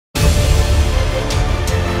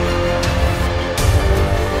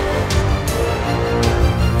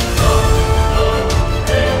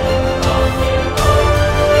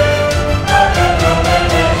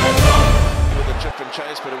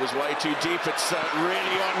It's really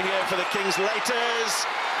on here for the Kings laters.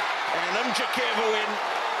 And Mjekevu in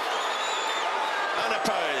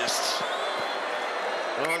unopposed.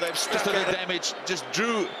 Oh, they've stuck the damage. Just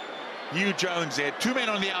drew Hugh Jones there. Two men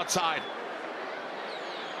on the outside.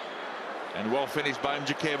 And well finished by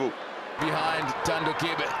Mjekevu. Behind Tando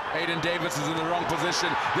Kebe. Aiden Davis is in the wrong position.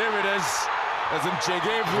 There it is. As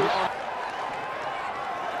Mjekevu.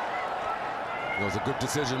 It was a good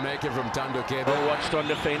decision making from Tando Kebe. Well watched on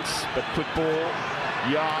defence, but quick ball.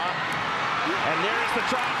 Yeah. And there is the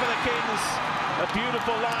try for the Kings. A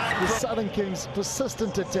beautiful line. The Southern Kings'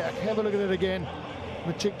 persistent attack. Have a look at it again.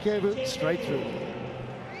 Mjekevu straight through.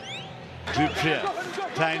 Dupia,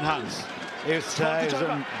 Klein Hans.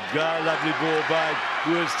 Eusthuizen, lovely ball by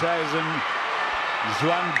Eusthuizen.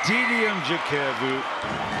 Wandile Mjekevu.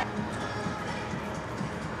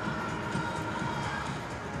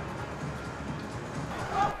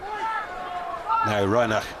 Now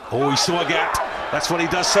Reiner, he saw a gap. That's what he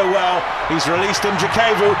does so well. He's released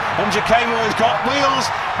Mjekevu. Mjekevu has got wheels,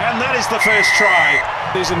 and that is the first try.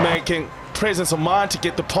 Decision-making, presence of mind to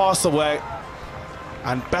get the pass away,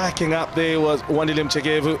 and backing up there was Wandile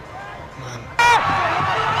Mjekevu.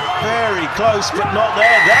 Very close, but not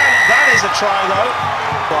there. That is a try, though.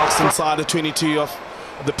 Box inside the 22 of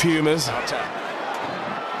the Pumas. Good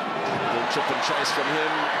chip and chase from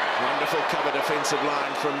him. Wonderful cover defensive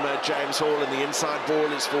line from James Hall, and the inside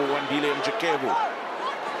ball is for Wandile Mjekevu.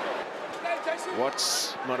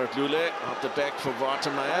 Watts Maradlule out the back for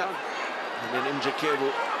Watermeyer, and then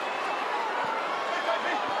Mjekevu.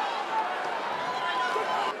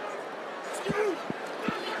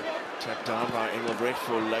 Tapped down by Engelbrecht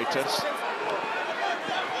for Laters.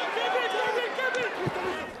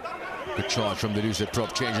 Good charge from the loose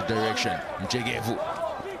prop, change of direction. Mjekevu.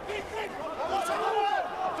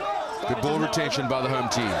 Good ball retention by the home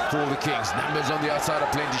team for the Kings. Numbers on the outside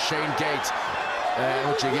are plenty. Shane Gates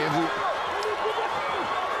and Mjekevu.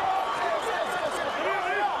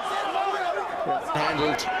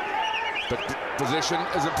 Handled, but position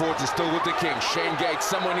is important. Still with the Kings. Shane Gates,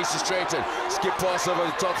 someone needs to straighten. Skip pass over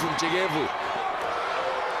the top from Mjekevu.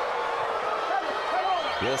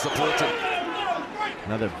 Well supported.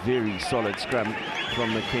 Another very solid scrum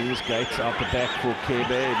from the Kings. Gates out the back for Kebe.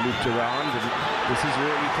 It moved around, and this is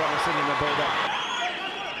really promising in the build-up.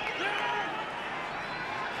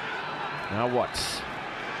 Now Watts.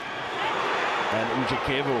 And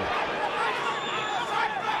Mjekevu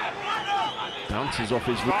bounces off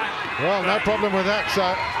his... Well, no problem with that.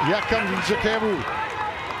 So here comes Mjekevu.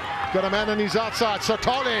 Got a man on his outside.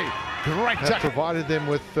 Sotole. Great tackle. Provided them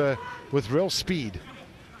with real speed.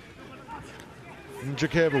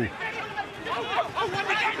 Mjekevu.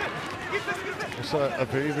 Also a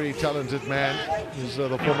very, very talented man. He's the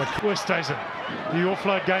former... Westhuizen. The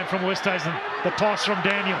offload game from Westhuizen. The pass from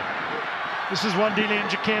Daniel. This is Wandile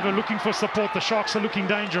Mjekevu looking for support. The Sharks are looking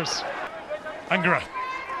dangerous. Angra.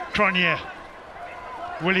 Cronier.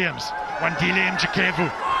 Williams. Wandile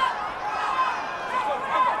Mjekevu.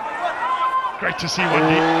 Great to see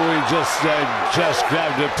Wandile. Oh, he just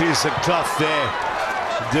grabbed a piece of cloth there.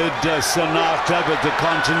 Did Sonata, but the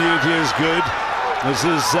continuity is good. This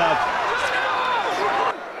is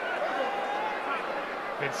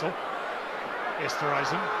Bensel.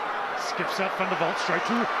 Esterhuizen skips out Van der Walt straight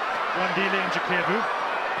to Wandile Mjekevu.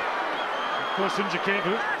 Of course,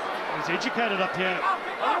 Mjekevu is educated up here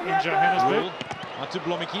in Johannesburg. Out to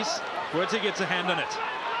Blommetjies. Huerta gets a hand on it.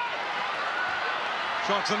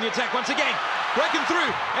 Sharks on the attack once again. Breaking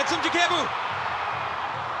through. It's Mjekevu.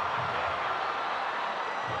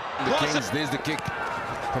 The Kings, there's the kick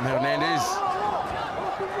from Hernandez.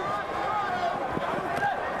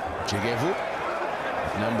 Mjekevu,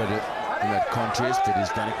 numbered it in that contest, but he's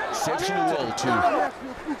done exceptionally well too.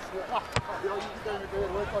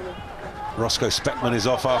 Roscoe Speckman is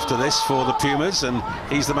off after this for the Pumas, and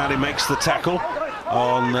he's the man who makes the tackle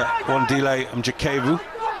on Wandile Mjekevu.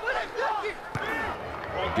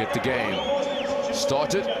 Get the game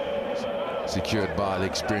started. Secured by the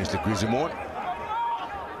experienced Griezmann.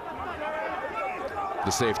 The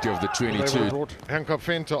safety of the 22. They brought Hancock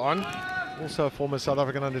Venter on, also a former South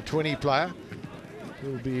African under-20 player.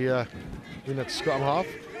 He'll be in at scrum half.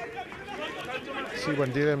 See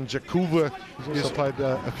Wandile Mjekevu has also played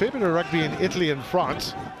a fair bit of rugby in Italy and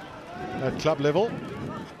France at club level.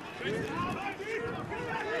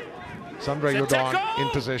 Sandra Jordan in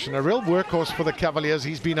possession. A real workhorse for the Cavaliers.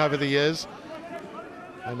 He's been over the years.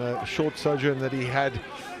 And a short sojourn that he had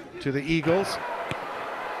to the Eagles.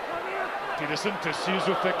 Peterson to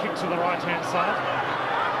Suzu for a kick to the right-hand side.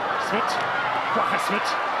 Smith. Quaka Smith.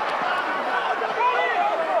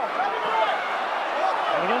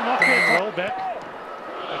 A little knock there, well back.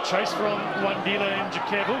 Chase from Wandile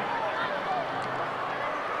Mjekevu.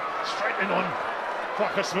 Straight in on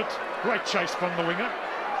Kwakasmit. Great chase from the winger.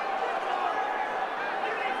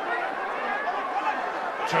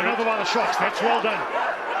 Turnover by the Sharks. That's well done.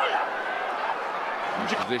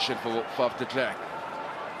 Position for Faf de Klerk.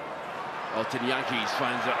 Alton Yankees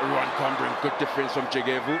finds a run countering. Good defense from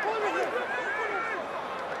Mjekevu.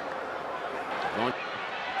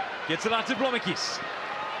 Gets it out to Blommetjies.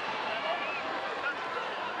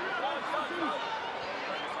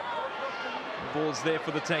 Ball's there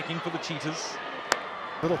for the taking for the Cheetahs.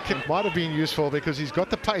 Little kick might have been useful because he's got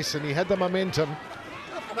the pace and he had the momentum.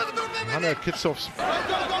 Hanno Kitshoff's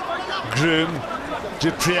Groom,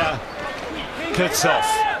 Dupria, Kitshoff.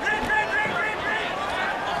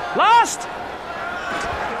 Last!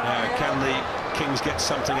 Can the Kings get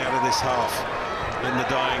something out of this half in the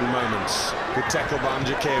dying moments? Good tackle by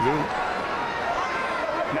Mjekevu.